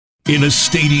In a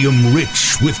stadium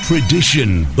rich with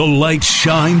tradition, the lights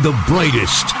shine the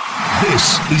brightest.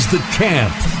 This is the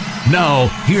Camp. Now,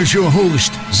 here's your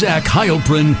host, Zach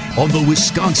Heilprin, on the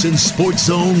Wisconsin Sports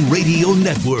Zone Radio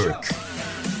Network.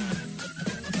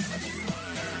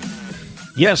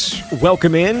 Yes,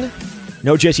 welcome in.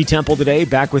 No Jesse Temple today.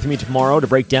 Back with me tomorrow to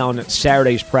break down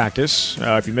Saturday's practice.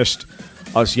 If you missed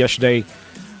us yesterday,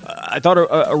 I thought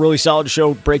a really solid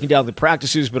show breaking down the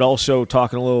practices, but also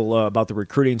talking a little about the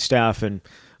recruiting staff and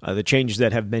the changes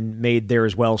that have been made there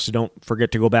as well. So don't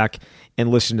forget to go back and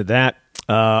listen to that.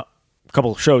 A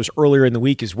couple of shows earlier in the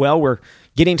week as well. We're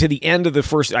getting to the end of the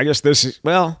first, I guess this is,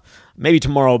 well, maybe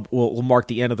tomorrow will mark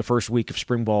the end of the first week of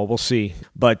spring ball. We'll see.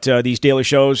 But these daily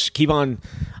shows, keep on.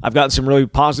 I've gotten some really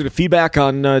positive feedback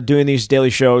on doing these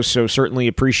daily shows, so certainly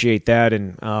appreciate that.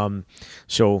 And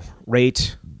so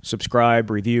rate,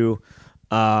 subscribe, review.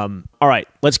 All right,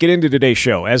 let's get into today's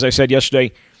show. As I said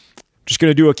yesterday, just going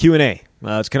to do a Q&A.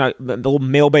 It's kind of a little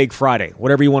mailbag Friday,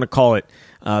 whatever you want to call it.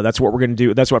 That's what we're going to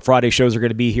do. That's what Friday shows are going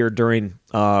to be here during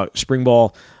spring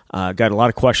ball. Got a lot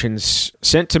of questions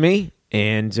sent to me,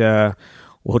 and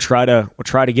we'll try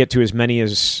to get to as many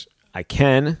as I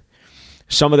can.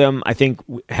 Some of them I think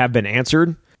have been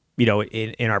answered,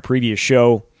 in our previous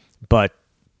show, but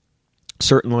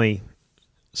certainly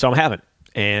some haven't.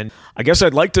 And I guess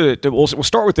I'd like to we'll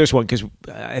start with this one because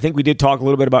I think we did talk a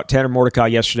little bit about Tanner Mordecai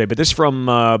yesterday, but this is from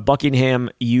Buckingham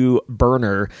U.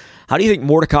 Burner. How do you think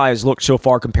Mordecai has looked so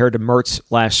far compared to Mertz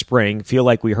last spring? Feel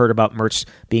like we heard about Mertz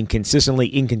being consistently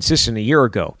inconsistent a year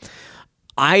ago.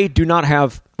 I do not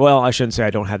have, well, I shouldn't say I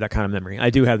don't have that kind of memory.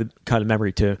 I do have the kind of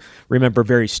memory to remember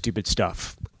very stupid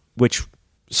stuff, which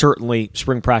certainly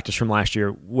spring practice from last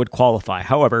year would qualify.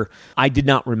 However, I did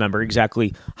not remember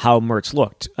exactly how Mertz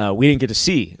looked. We didn't get to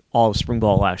see all of spring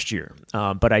ball last year,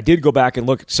 but I did go back and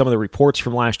look at some of the reports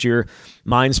from last year,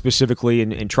 mine specifically,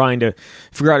 and trying to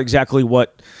figure out exactly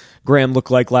what Graham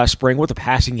looked like last spring, what the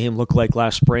passing game looked like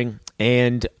last spring,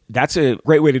 and that's a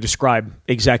great way to describe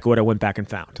exactly what I went back and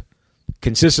found.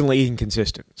 Consistently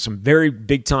inconsistent. Some very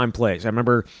big-time plays. I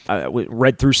remember I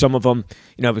read through some of them.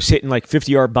 I was hitting like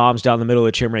 50-yard bombs down the middle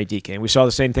of Chimere DK. And we saw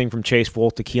the same thing from Chase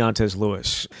Wolf to Keontez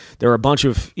Lewis. There were a bunch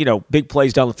of, big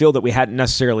plays down the field that we hadn't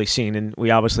necessarily seen, and we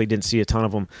obviously didn't see a ton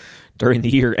of them during the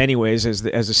year anyways as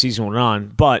the season went on.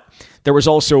 But there was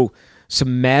also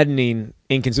some maddening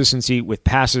inconsistency with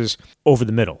passes over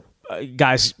the middle.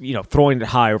 Guys, throwing it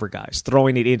high over guys,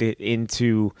 throwing it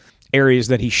into areas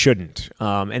that he shouldn't.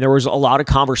 And there was a lot of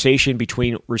conversation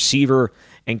between receiver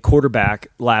and quarterback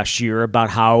last year about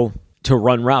how to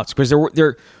run routes because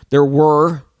there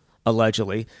were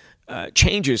allegedly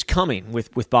changes coming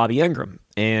with Bobby Engram,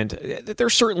 and there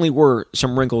certainly were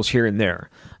some wrinkles here and there.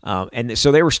 And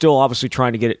so they were still obviously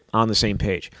trying to get it on the same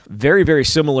page. Very, very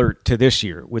similar to this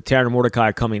year with Tanner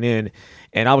Mordecai coming in,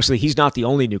 and obviously he's not the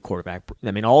only new quarterback.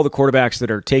 I mean, all the quarterbacks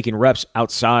that are taking reps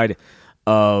outside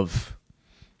of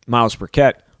Miles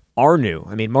Burkett are new.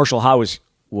 I mean, Marshall Howe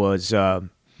was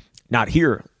not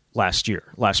here last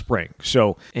spring.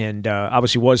 So, and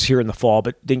obviously was here in the fall,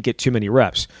 but didn't get too many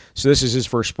reps. So this is his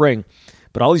first spring.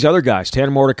 But all these other guys,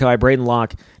 Tanner Mordecai, Braden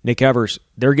Locke, Nick Evers,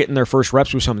 they're getting their first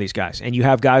reps with some of these guys. And you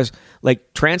have guys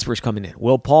like transfers coming in,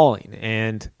 Will Pauling,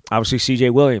 and obviously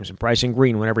C.J. Williams and Bryson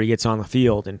Green whenever he gets on the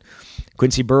field, and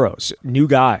Quincy Burrows, new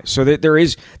guys. So there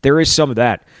is some of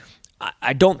that.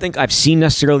 I don't think I've seen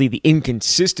necessarily the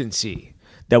inconsistency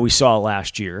that we saw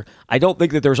last year. I don't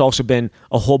think that there's also been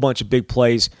a whole bunch of big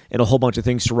plays and a whole bunch of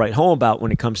things to write home about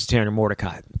when it comes to Tanner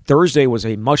Mordecai. Thursday was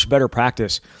a much better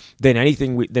practice than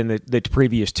anything than the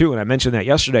previous two, and I mentioned that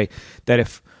yesterday. That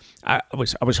if I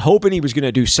was hoping he was going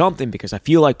to do something because I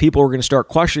feel like people were going to start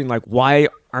questioning, like, why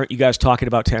aren't you guys talking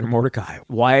about Tanner Mordecai?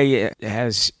 Why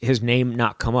has his name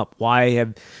not come up? Why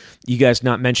have you guys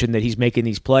not mentioned that he's making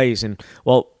these plays? And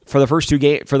well, for the first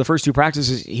two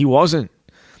practices, he wasn't.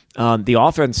 The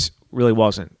offense really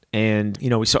wasn't. And,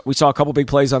 we saw a couple big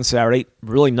plays on Saturday,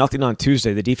 really nothing on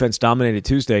Tuesday. The defense dominated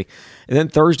Tuesday. And then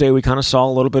Thursday, we kind of saw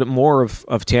a little bit more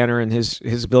of Tanner and his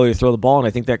ability to throw the ball. And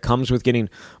I think that comes with getting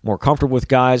more comfortable with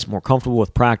guys, more comfortable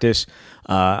with practice.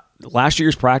 Last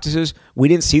year's practices, we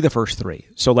didn't see the first three.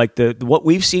 So like what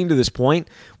we've seen to this point,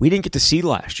 we didn't get to see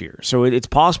last year. So it's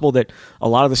possible that a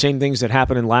lot of the same things that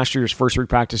happened in last year's first three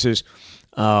practices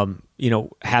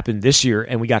happened this year,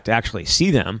 and we got to actually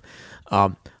see them.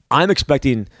 I'm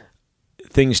expecting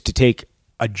things to take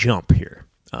a jump here.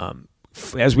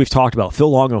 As we've talked about, Phil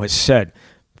Longo has said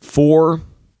first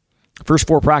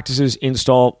four practices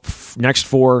install, next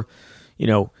four,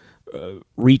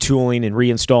 retooling and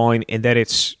reinstalling, and that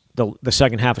it's the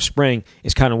second half of spring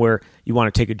is kind of where you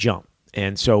want to take a jump.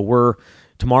 And so we're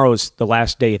tomorrow is the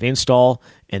last day of install,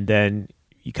 and then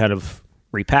you kind of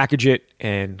repackage it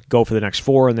and go for the next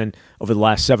 4. And then over the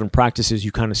last 7 practices,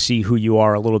 you kind of see who you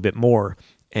are a little bit more.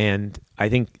 And I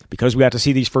think because we got to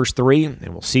see these first 3, and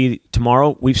we'll see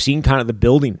tomorrow, we've seen kind of the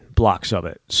building blocks of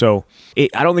it. So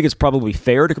I don't think it's probably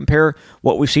fair to compare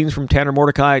what we've seen from Tanner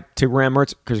Mordecai to Graham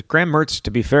Mertz, because Graham Mertz,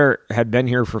 to be fair, had been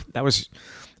here for, that was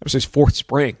his 4th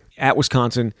spring at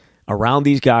Wisconsin, around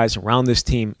these guys, around this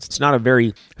team. It's not a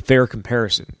very fair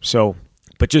comparison. So,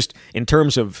 but just in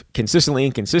terms of consistently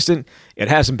inconsistent, it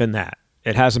hasn't been that.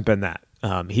 It hasn't been that.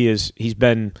 He's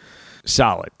been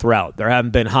solid throughout. There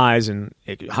haven't been high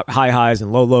highs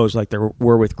and low lows like there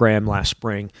were with Graham last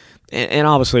spring, and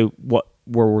obviously what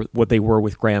they were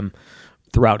with Graham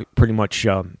throughout pretty much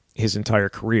his entire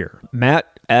career.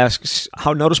 Matt asks,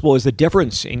 how noticeable is the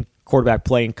difference in quarterback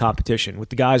play in competition with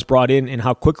the guys brought in and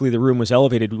how quickly the room was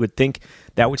elevated? We would think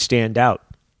that would stand out.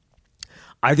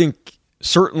 I think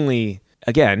certainly,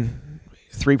 again,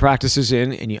 3 practices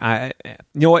in, and you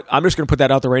know what? I'm just going to put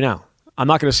that out there right now. I'm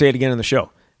not going to say it again in the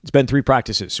show. It's been 3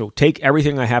 practices, so take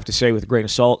everything I have to say with a grain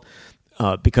of salt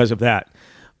because of that.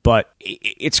 But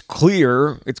it's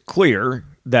clear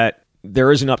that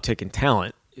there is an uptick in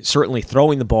talent. Certainly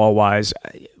throwing the ball wise,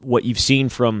 what you've seen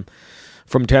from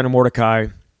Tanner Mordecai,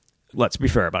 let's be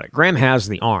fair about it. Graham has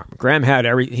the arm. Graham had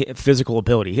every physical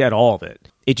ability. He had all of it.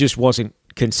 It just wasn't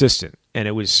consistent, and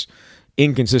it was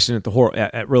inconsistent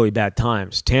at really bad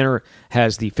times. Tanner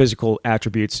has the physical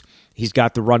attributes. He's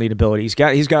got the running ability. He's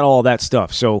got all that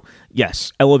stuff. So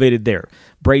yes, elevated there.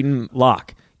 Braden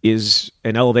Locke is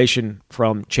an elevation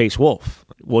from Chase Wolf.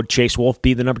 Would Chase Wolf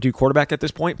be the number 2 quarterback at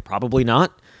this point? Probably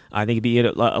not. I think it'd be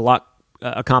a lot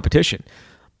of competition.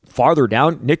 Farther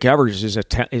down, Nick Evers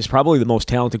is probably the most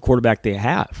talented quarterback they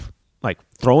have. Like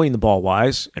throwing the ball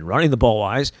wise and running the ball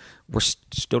wise, we're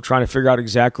still trying to figure out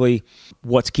exactly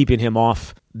what's keeping him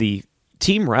off the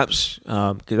team reps.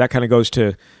 Because that kind of goes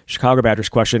to Chicago Badgers'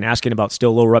 question, asking about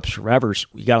still low reps for Evers.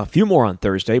 We got a few more on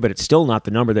Thursday, but it's still not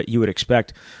the number that you would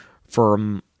expect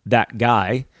from that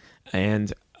guy.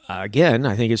 And again,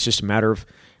 I think it's just a matter of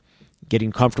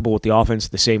getting comfortable with the offense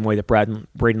the same way that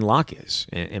Braden Locke is.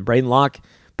 And Braden Locke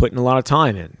putting a lot of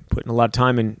time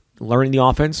in learning the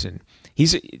offense, and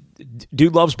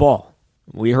dude loves ball.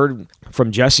 We heard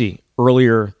from Jesse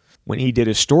earlier when he did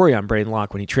his story on Braden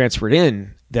Locke when he transferred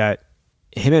in that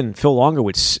him and Phil Longo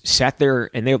would sat there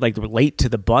and they were late to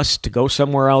the bus to go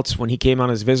somewhere else when he came on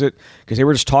his visit because they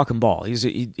were just talking ball.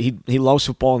 He loves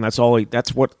football, and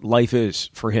that's what life is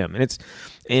for him.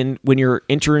 And when you're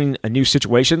entering a new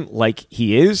situation like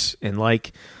he is and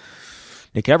like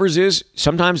Nick Evers is,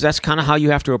 sometimes that's kind of how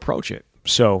you have to approach it.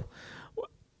 So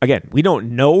again, we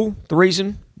don't know the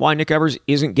reason why Nick Evers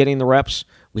isn't getting the reps.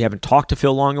 We haven't talked to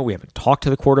Phil Longo. We haven't talked to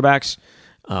the quarterbacks.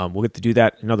 We'll get to do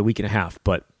that in another week and a half,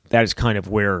 but that is kind of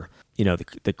where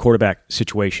the quarterback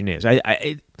situation is.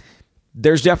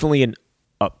 There's definitely an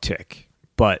uptick,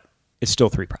 but it's still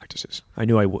 3 practices. I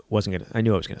knew I was going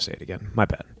to say it again. My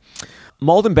bad.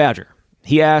 Malden Badger.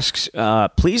 He asks,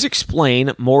 please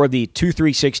explain more of the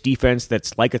 2-3-6 defense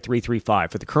that's like a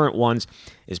 3-3-5. For the current ones,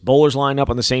 is Bowlers lined up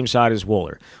on the same side as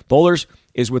Wohler? Bowlers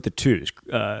is with the 2s.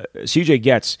 CJ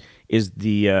Getz is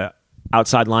the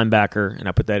outside linebacker, and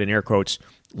I put that in air quotes,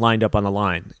 lined up on the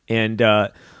line. And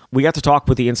we got to talk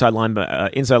with the inside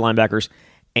linebackers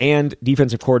and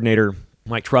defensive coordinator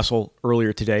Mike Trussell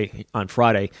earlier today on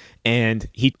Friday, and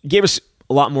he gave us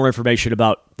a lot more information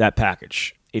about that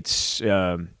package. It's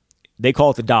they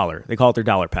call it the dollar. They call it their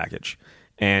dollar package.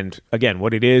 And again,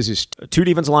 what it is 2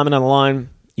 defensive linemen on the line,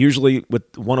 usually with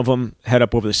one of them head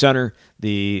up over the center.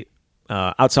 The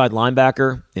outside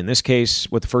linebacker, in this case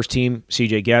with the first team,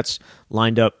 CJ Getz,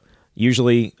 lined up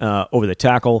usually over the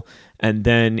tackle. And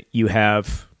then you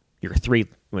have your 2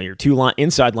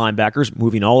 inside linebackers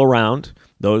moving all around,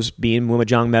 those being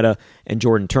Mumajong Meta and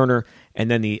Jordan Turner.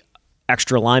 And then the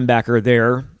extra linebacker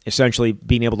there, essentially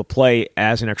being able to play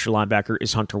as an extra linebacker,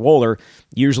 is Hunter Wohler,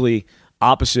 usually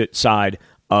opposite side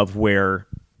of where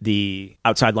the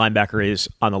outside linebacker is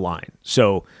on the line.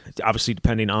 So obviously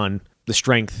depending on the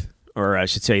strength, or I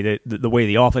should say the way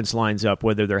the offense lines up,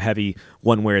 whether they're heavy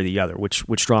one way or the other, which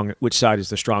side is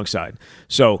the strong side.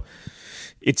 So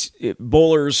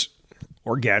Bowlers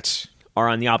or Getz are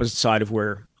on the opposite side of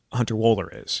where Hunter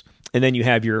Wohler is. And then you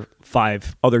have your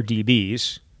 5 other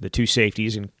DBs, the 2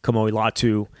 safeties, and Kamoi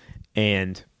Latu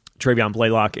and Travion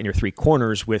Blaylock, and your 3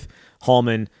 corners with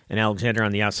Hallman and Alexander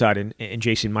on the outside and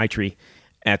Jason Maitre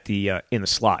at the in the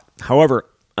slot. However,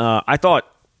 I thought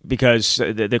because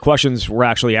the questions were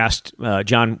actually asked.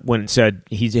 John Wynn said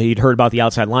he'd heard about the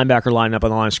outside linebacker lining up on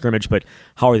the line of scrimmage, but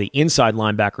how are the inside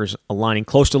linebackers aligning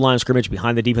close to the line of scrimmage,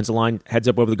 behind the defensive line, heads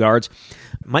up over the guards?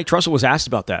 Mike Tressel was asked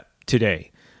about that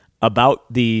today,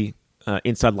 about the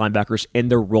inside linebackers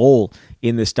and their role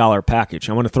in this dollar package.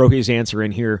 I want to throw his answer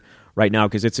in here right now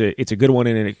because it's a good one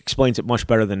and it explains it much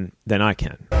better than I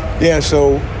can. Yeah,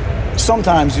 so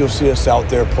sometimes you'll see us out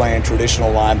there playing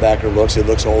traditional linebacker looks. It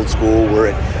looks old school.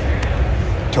 We're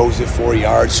at toes at 4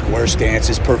 yards, square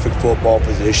stances, perfect football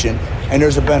position. And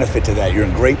there's a benefit to that. You're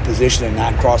in great position and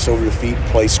not cross over your feet,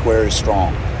 play square is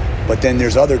strong. But then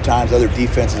there's other times, other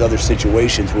defenses, other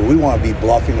situations where we want to be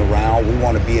bluffing around. We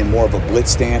want to be in more of a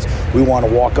blitz stance. We want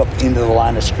to walk up into the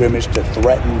line of scrimmage to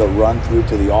threaten the run through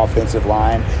to the offensive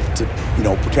line, to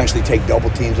potentially take double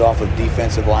teams off of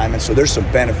defensive linemen. So there's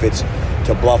some benefits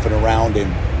to bluffing around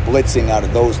and blitzing out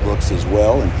of those looks as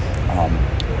well.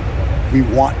 And we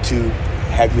want to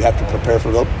have to prepare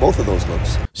for both of those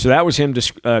looks. So that was him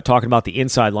just talking about the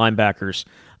inside linebackers.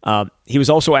 He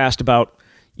was also asked about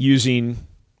using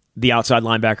the outside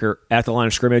linebacker at the line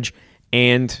of scrimmage,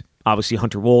 and obviously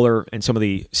Hunter Wohler and some of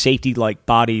the safety-like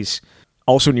bodies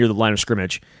also near the line of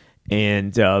scrimmage.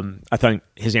 And I think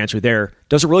his answer there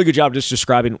does a really good job just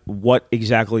describing what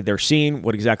exactly they're seeing,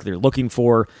 what exactly they're looking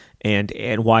for, and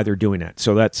why they're doing that.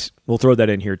 So we'll throw that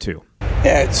in here too.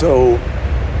 Yeah, so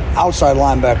outside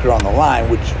linebacker on the line,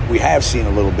 which we have seen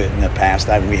a little bit in the past.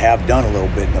 We have done a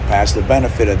little bit in the past. The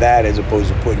benefit of that, as opposed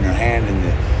to putting your hand in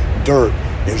the dirt,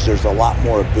 there's a lot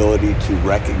more ability to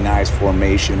recognize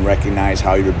formation, recognize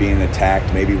how you're being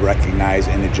attacked, maybe recognize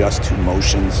and adjust to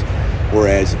motions.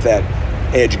 Whereas if that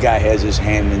edge guy has his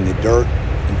hand in the dirt,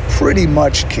 and pretty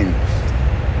much can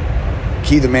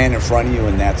key the man in front of you,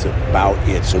 and that's about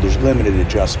it. So there's limited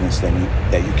adjustments that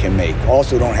you can make.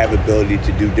 Also don't have ability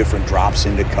to do different drops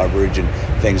into coverage and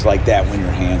things like that when your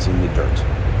hand's in the dirt.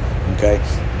 Okay?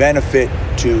 Benefit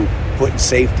to putting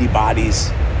safety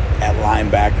bodies at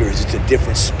linebackers, it's a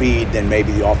different speed than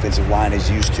maybe the offensive line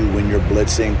is used to when you're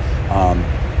blitzing.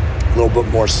 A little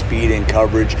bit more speed in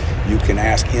coverage. You can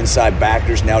ask inside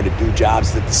backers now to do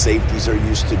jobs that the safeties are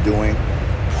used to doing.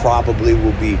 Probably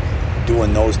will be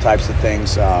doing those types of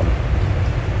things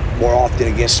more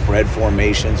often against spread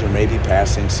formations or maybe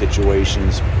passing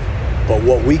situations. But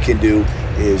what we can do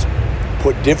is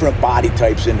put different body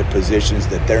types into positions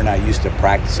that they're not used to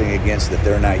practicing against, that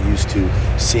they're not used to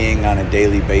seeing on a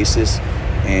daily basis,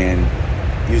 and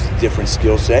use a different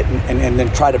skill set and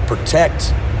then try to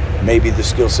protect maybe the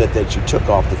skill set that you took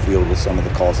off the field with some of the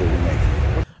calls that you're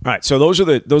making. All right, so those are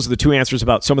the two answers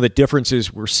about some of the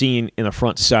differences we're seeing in the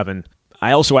front seven.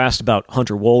 I also asked about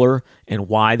Hunter Wohler and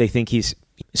why they think he's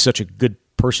such a good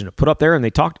person to put up there,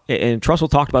 and Tressel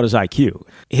talked about his IQ,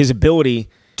 his ability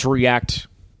to react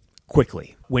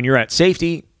quickly. When you're at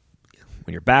safety,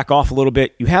 when you're back off a little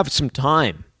bit, you have some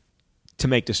time to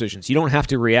make decisions. You don't have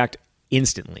to react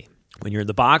instantly. When you're in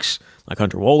the box, like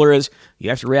Hunter Wohler is, you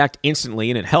have to react instantly,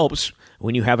 and it helps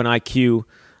when you have an IQ,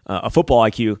 a football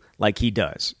IQ, like he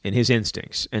does in his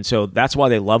instincts. And so that's why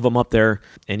they love him up there.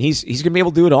 And he's going to be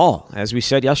able to do it all. As we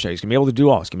said yesterday, he's going to be able to do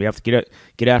all. He's going to be able to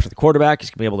get after the quarterback. He's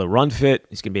going to be able to run fit.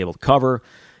 He's going to be able to cover.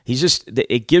 This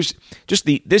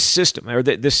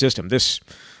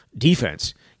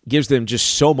defense gives them just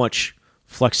so much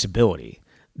flexibility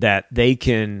that they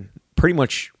can pretty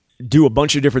much do a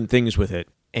bunch of different things with it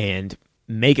and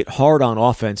make it hard on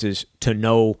offenses to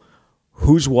know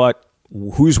who's what,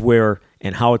 who's where,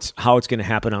 and how it's going to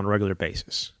happen on a regular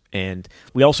basis. And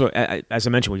we also, as I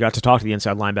mentioned, we got to talk to the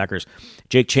inside linebackers.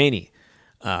 Jake Chaney,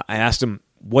 I asked him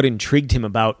what intrigued him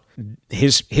about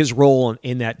his role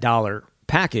in that dollar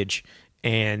package,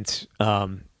 and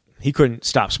he couldn't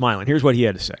stop smiling. Here's what he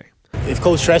had to say. If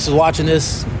Coach Tress is watching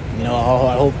this,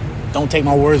 I hope, don't take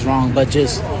my words wrong, but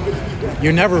just,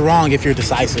 you're never wrong if you're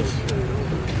decisive.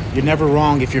 You're never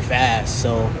wrong if you're fast.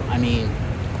 So,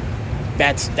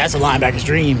 that's a linebacker's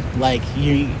dream. Like,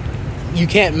 you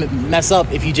can't mess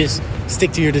up if you just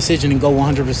stick to your decision and go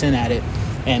 100% at it.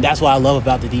 And that's what I love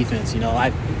about the defense.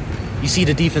 You see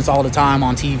the defense all the time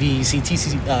on TV. You see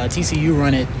TCU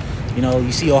run it.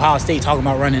 You see Ohio State talking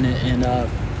about running it, and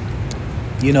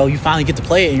you finally get to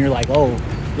play it, and you're like, oh,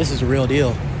 this is a real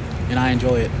deal, and I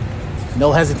enjoy it.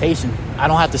 No hesitation. I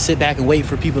don't have to sit back and wait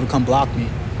for people to come block me.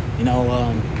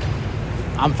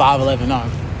 I'm 5'11".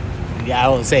 I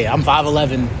would say I'm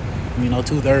 5'11",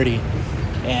 230,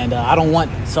 and I don't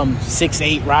want some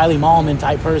 6'8" Riley Mallman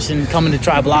type person coming to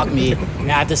try to block me,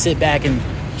 and I have to sit back and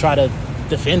try to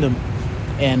defend him.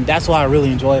 And that's what I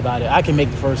really enjoy about it. I can make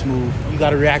the first move. You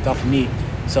got to react off of me.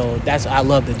 So I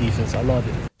love the defense. I love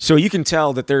it. So you can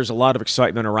tell that there's a lot of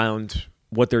excitement around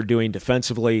what they're doing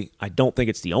defensively. I don't think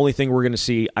it's the only thing we're going to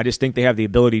see. I just think they have the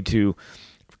ability to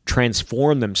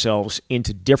transform themselves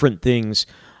into different things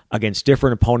against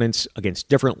different opponents, against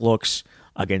different looks,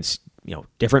 against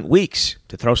different weeks,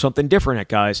 to throw something different at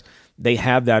guys. They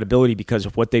have that ability because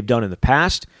of what they've done in the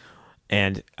past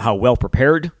and how well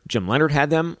prepared Jim Leonhard had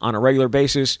them on a regular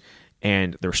basis.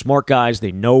 And they're smart guys.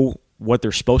 They know what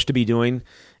they're supposed to be doing.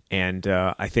 And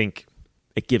I think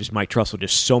it gives Mike Tressel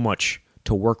just so much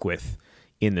to work with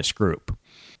in this group.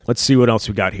 Let's see what else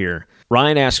we got here.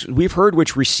 Ryan asks, we've heard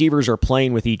which receivers are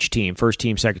playing with each team, first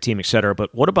team, second team, etc.,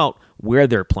 but what about where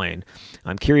they're playing?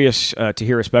 I'm curious to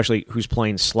hear especially who's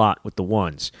playing slot with the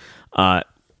ones.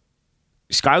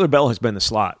 Skyler Bell has been the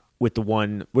slot with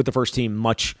the first team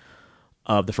much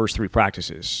of the first three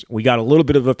practices. We got a little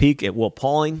bit of a peek at Will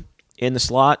Pauling in the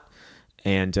slot,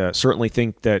 and certainly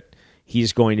think that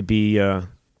he's going to be a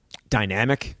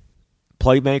dynamic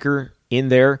playmaker in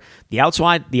there. The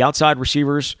outside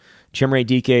receivers, Chimere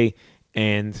Dike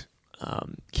and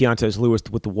Keontez Lewis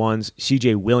with the ones,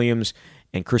 CJ Williams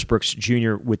and Chris Brooks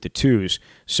Jr. with the twos.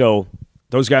 So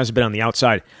those guys have been on the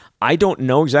outside. I don't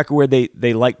know exactly where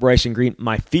they like Bryson Green.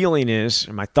 My feeling is,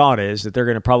 or my thought is, that they're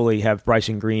going to probably have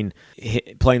Bryson Green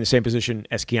playing the same position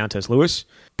as Keontez Lewis,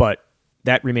 but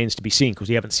that remains to be seen because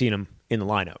we haven't seen him in the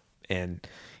lineup. And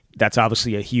that's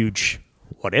obviously a huge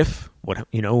what if,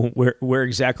 where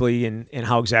exactly and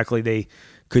how exactly they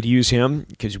could use him,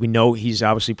 because we know he's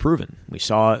obviously proven. We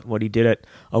saw what he did at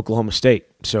Oklahoma State.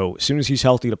 So as soon as he's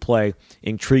healthy to play,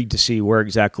 intrigued to see where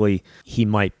exactly he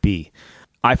might be.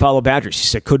 I follow Badgers. He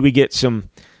said, could we get some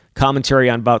commentary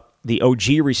on about the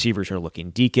OG receivers are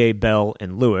looking? DK, Bell,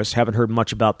 and Lewis. Haven't heard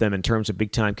much about them in terms of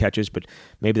big-time catches, but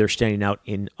maybe they're standing out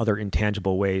in other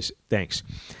intangible ways. Thanks.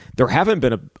 There haven't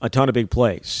been a ton of big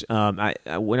plays. When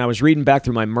I was reading back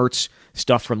through my Mertz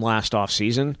stuff from last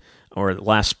offseason or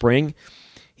last spring,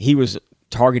 he was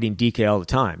targeting DK all the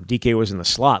time. DK was in the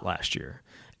slot last year,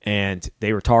 and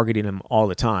they were targeting him all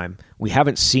the time. We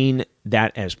haven't seen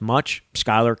that as much.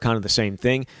 Skyler, kind of the same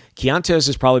thing. Keontez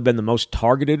has probably been the most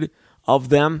targeted of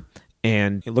them,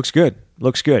 and it looks good.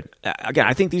 Looks good. Again,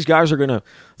 I think these guys are going to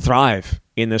thrive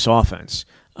in this offense.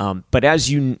 But as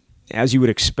you would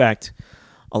expect,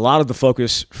 a lot of the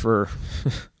focus for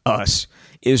us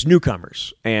is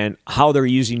newcomers and how they're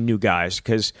using new guys,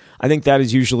 because I think that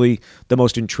is usually the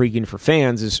most intriguing for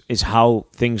fans is how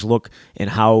things look and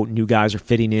how new guys are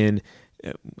fitting in.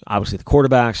 Obviously, the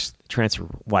quarterbacks, transfer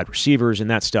wide receivers, and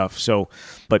that stuff. So,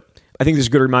 but I think this is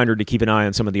a good reminder to keep an eye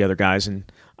on some of the other guys, and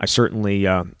I certainly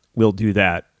will do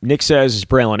that. Nick says, is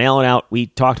Braylon Allen out? We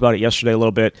talked about it yesterday a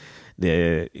little bit.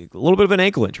 A little bit of an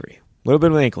ankle injury. They're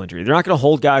not going to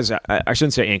hold guys. I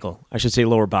shouldn't say ankle. I should say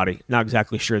lower body. Not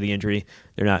exactly sure of the injury.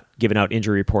 They're not giving out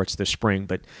injury reports this spring,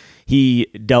 but he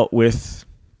dealt with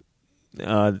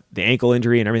the ankle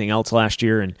injury and everything else last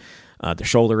year, and the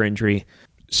shoulder injury.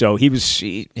 So him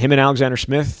and Alexander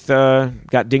Smith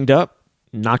got dinged up,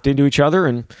 knocked into each other,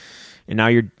 and now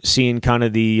you're seeing kind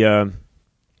of the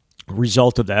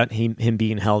result of that, him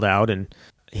being held out, and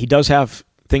he does have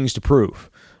things to prove.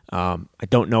 I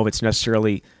don't know if it's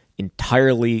necessarily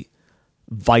entirely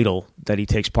vital that he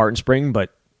takes part in spring,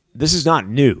 but this is not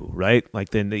new, right? Like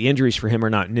the injuries for him are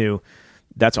not new.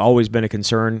 That's always been a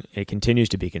concern. It continues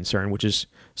to be a concern, which is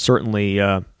certainly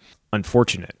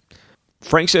unfortunate.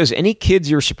 Frank says, any kids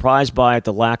you're surprised by at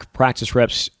the lack of practice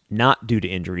reps not due to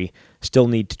injury still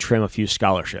need to trim a few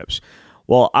scholarships?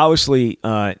 Well, obviously,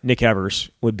 Nick Evers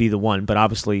would be the one, but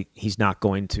obviously he's not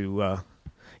going to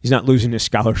he's not losing his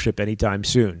scholarship anytime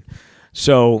soon.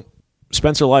 So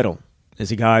Spencer Lytle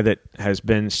is a guy that has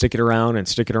been sticking around.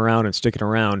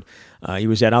 He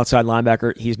was at outside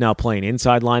linebacker. He's now playing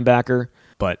inside linebacker,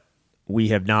 but we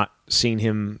have not seen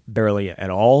him barely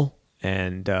at all.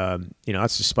 And,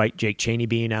 that's despite Jake Chaney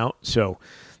being out. So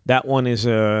that one is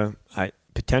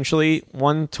potentially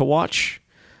one to watch.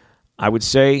 I would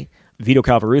say Vito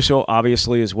Calvaruso,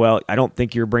 obviously, as well. I don't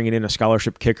think you're bringing in a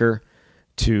scholarship kicker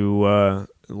to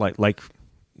like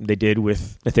they did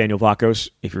with Nathaniel Vakos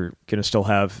if you're going to still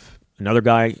have another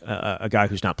guy, a guy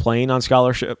who's not playing on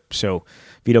scholarship. So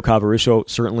Vito Calvaruso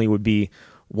certainly would be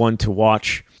one to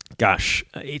watch. Gosh,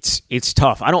 it's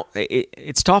tough.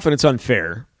 It's tough and it's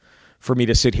unfair for me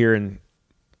to sit here and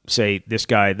say this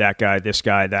guy, that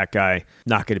guy,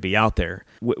 not going to be out there.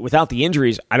 Without the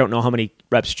injuries, I don't know how many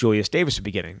reps Julius Davis would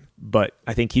be getting, but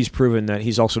I think he's proven that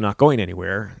he's also not going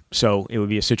anywhere. So it would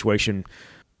be a situation,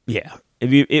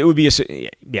 it would be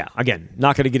again,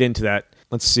 not going to get into that.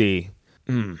 Let's see.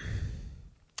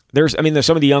 There's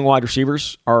some of the young wide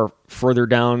receivers are further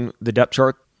down the depth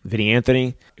chart. Vinny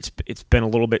Anthony, it's been a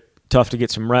little bit tough to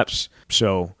get some reps.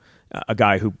 So a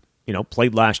guy who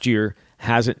played last year,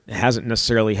 hasn't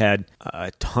necessarily had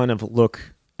a ton of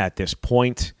look at this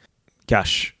point.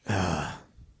 Gosh,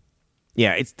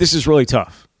 this is really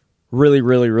tough. Really,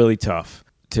 really, really tough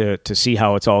to see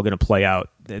how it's all going to play out.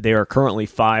 They are currently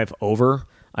 5 over.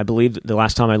 I believe the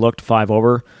last time I looked, 5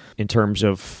 over in terms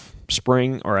of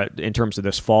spring or in terms of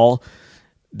this fall.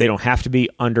 They don't have to be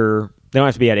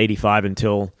at 85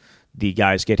 until the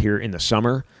guys get here in the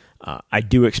summer. I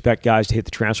do expect guys to hit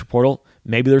the transfer portal.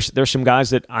 Maybe there's some guys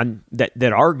that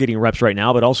are getting reps right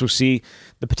now, but also see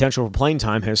the potential for playing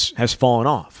time has fallen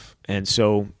off, and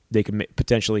so they can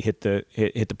potentially hit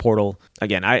the portal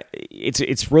again.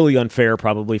 It's really unfair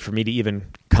probably for me to even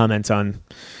comment on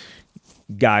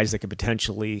guys that could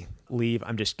potentially leave.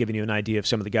 I'm just giving you an idea of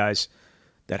some of the guys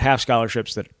that have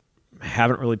scholarships that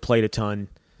haven't really played a ton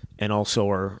and also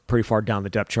are pretty far down the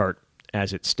depth chart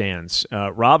as it stands.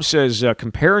 Rob says,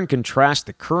 compare and contrast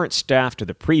the current staff to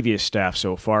the previous staff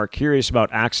so far. Curious about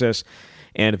access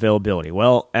and availability.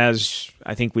 Well, as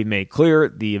I think we made clear,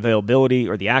 the availability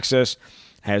or the access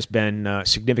has been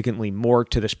significantly more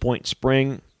to this point in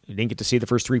spring. You didn't get to see the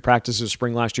first 3 practices of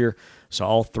spring last year, so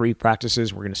all 3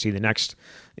 practices. We're going to see the next,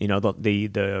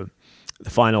 the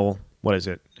final, what is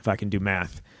it, if I can do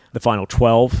math, the final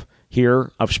 12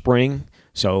 here of spring.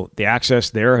 So the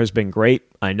access there has been great.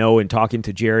 I know in talking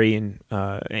to Jerry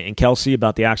and Kelsey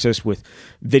about the access with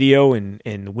video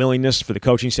and willingness for the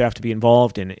coaching staff to be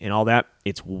involved and all that,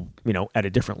 it's at a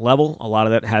different level. A lot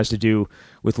of that has to do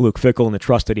with Luke Fickell and the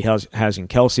trust that he has in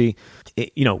Kelsey.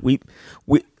 We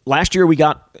last year we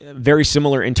got very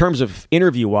similar in terms of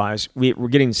interview-wise. We're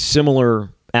getting similar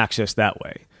access that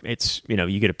way. It's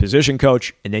you get a position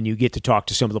coach and then you get to talk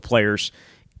to some of the players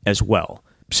as well.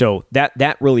 So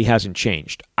that really hasn't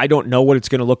changed. I don't know what it's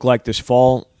going to look like this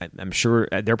fall. I'm sure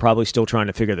they're probably still trying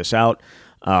to figure this out.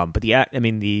 But the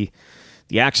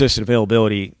access and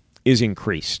availability is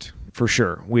increased for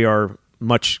sure. We are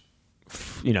much,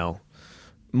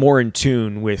 more in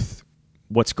tune with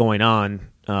what's going on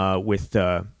with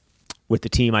the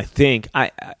team. I think.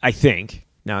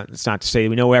 Now, it's not to say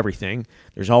we know everything.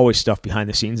 There's always stuff behind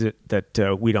the scenes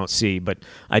that we don't see. But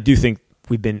I do think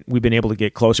we've been able to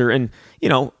get closer, and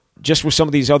just with some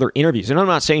of these other interviews. And I'm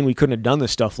not saying we couldn't have done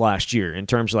this stuff last year in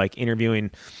terms of like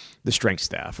interviewing the strength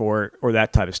staff or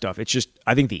that type of stuff. It's just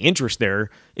I think the interest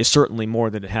there is certainly more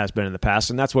than it has been in the past,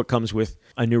 and that's what comes with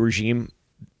a new regime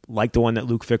like the one that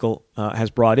Luke Fickell has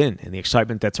brought in, and the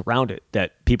excitement that's around it.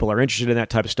 That people are interested in that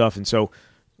type of stuff, and so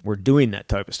we're doing that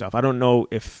type of stuff. I don't know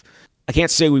if I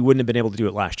can't say we wouldn't have been able to do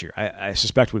it last year. I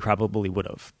suspect we probably would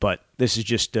have, but this is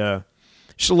just a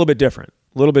little bit different.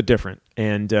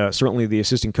 And certainly the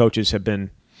assistant coaches have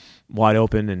been wide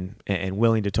open and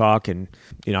willing to talk. And,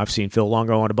 I've seen Phil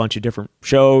Longo on a bunch of different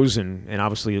shows, and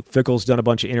obviously Fickell's done a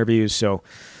bunch of interviews. So,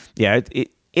 yeah,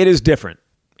 it is different.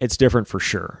 It's different for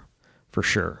sure.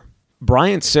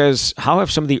 Bryant says, how have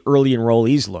some of the early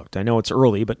enrollees looked? I know it's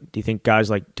early, but do you think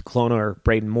guys like DeClona or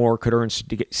Braden Moore could earn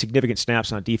significant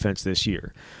snaps on defense this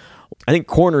year? I think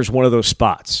corner is one of those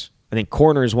spots.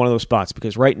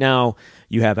 Because right now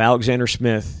you have Alexander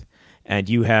Smith and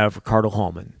you have Ricardo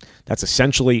Hallman. That's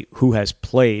essentially who has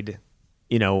played,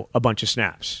 a bunch of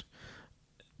snaps.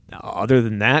 Other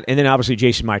than that, and then obviously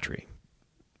Jason Maitre,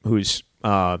 who's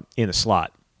in the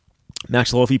slot.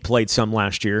 Max Lofi played some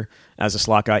last year as a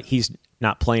slot guy. He's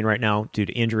not playing right now due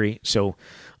to injury, so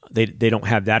they don't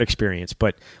have that experience.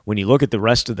 But when you look at the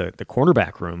rest of the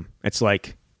cornerback room, it's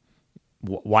like,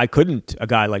 why couldn't a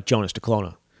guy like Jonas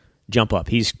DeClona jump up?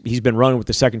 He's been running with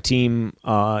the second team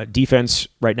defense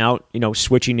right now,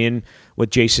 switching in with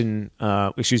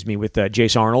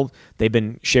Jace Arnold. They've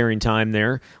been sharing time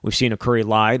there. We've seen a Curry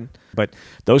Lyde, but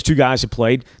those two guys have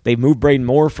played. They've moved Braden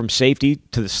Moore from safety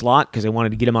to the slot because they wanted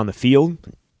to get him on the field.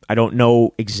 I don't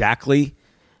know exactly.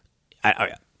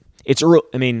 It's early.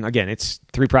 I mean, again, it's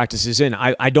 3 practices in.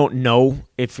 I don't know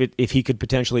if he could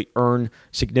potentially earn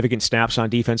significant snaps on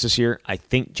defense this year. I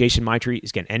think Jason Maitre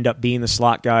is going to end up being the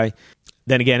slot guy.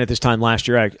 Then again, at this time last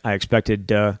year, I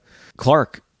expected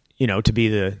Clark, to be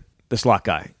the slot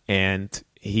guy, and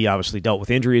he obviously dealt with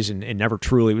injuries and never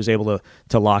truly was able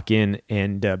to lock in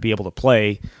and be able to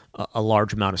play a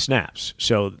large amount of snaps.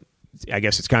 So I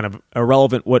guess it's kind of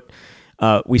irrelevant what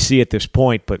we see at this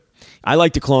point. But I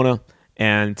like DeClona.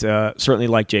 And certainly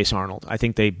like Jace Arnold. I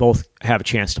think they both have a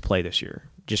chance to play this year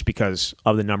just because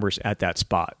of the numbers at that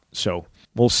spot. So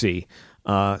we'll see.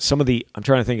 I'm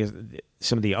trying to think of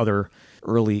some of the other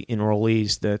early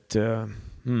enrollees that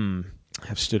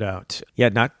have stood out. Yeah,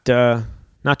 not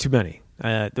too many.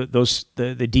 The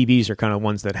DBs are kind of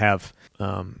ones that have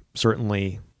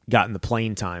certainly gotten the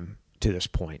playing time to this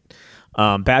point.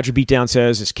 Badger Beatdown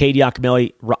says, is KD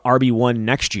Akinyele RB1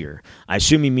 next year? I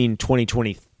assume you mean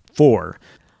 2024.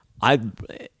 I am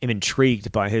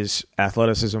intrigued by his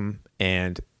athleticism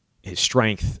and his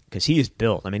strength because he is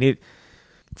built. I mean,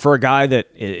 for a guy that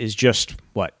is just,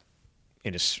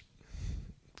 in his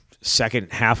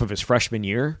second half of his freshman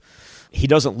year, he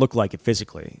doesn't look like it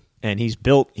physically. And he's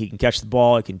built. He can catch the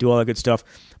ball. He can do all that good stuff.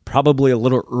 Probably a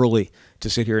little early to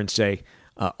sit here and say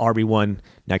RB1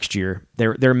 next year.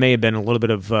 There may have been a little bit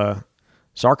of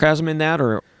sarcasm in that,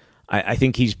 or I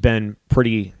think he's been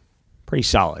pretty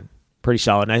solid. Pretty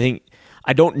solid. And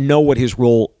I don't know what his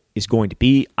role is going to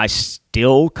be. I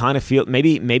still kind of feel,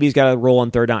 maybe he's got a role on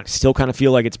third down. I still kind of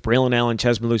feel like it's Braylon Allen,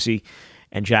 Chez Mellusi,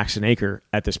 and Jackson Aker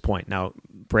at this point. Now,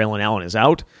 Braylon Allen is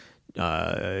out.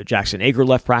 Jackson Aker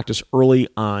left practice early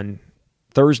on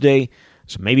Thursday,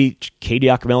 so maybe KD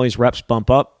Akinyele's reps bump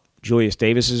up. Julius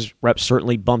Davis's reps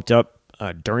certainly bumped up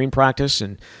during practice,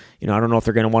 and I don't know if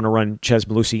they're going to want to run Chez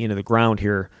Mellusi into the ground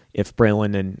here if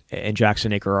Braylon and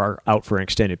Jackson Aker are out for an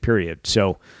extended period.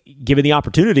 So, given the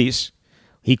opportunities,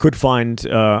 he could find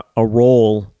a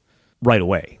role right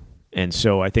away, and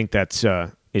so I think that's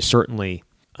is certainly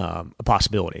a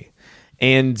possibility.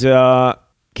 And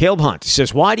Caleb Hunt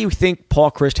says, why do you think Paul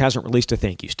Chryst hasn't released a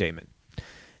thank you statement?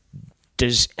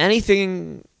 Does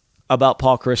anything about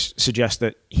Paul Chryst suggest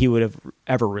that he would have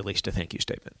ever released a thank you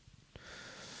statement?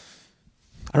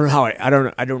 I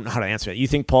don't know how to answer that. You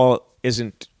think Paul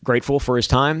isn't grateful for his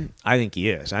time? I think he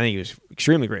is. I think he was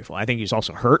extremely grateful. I think he was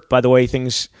also hurt by the way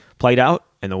things played out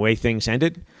and the way things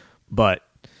ended. But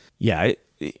yeah,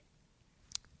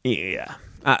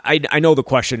 I know the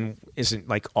question isn't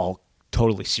like all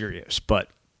totally serious, but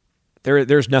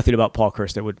there's nothing about Paul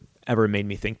Chryst that would ever made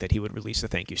me think that he would release a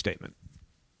thank you statement.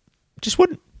 Just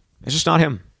wouldn't. It's just not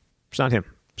him. It's not him.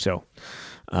 So,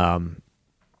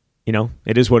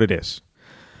 it is what it is.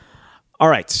 All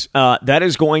right. That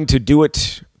is going to do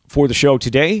it for the show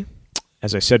today.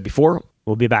 As I said before,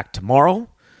 we'll be back tomorrow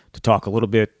to talk a little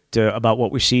bit about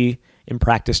what we see in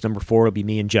practice number 4. It'll be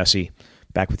me and Jesse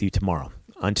back with you tomorrow.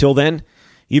 Until then,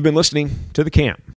 you've been listening to The Camp.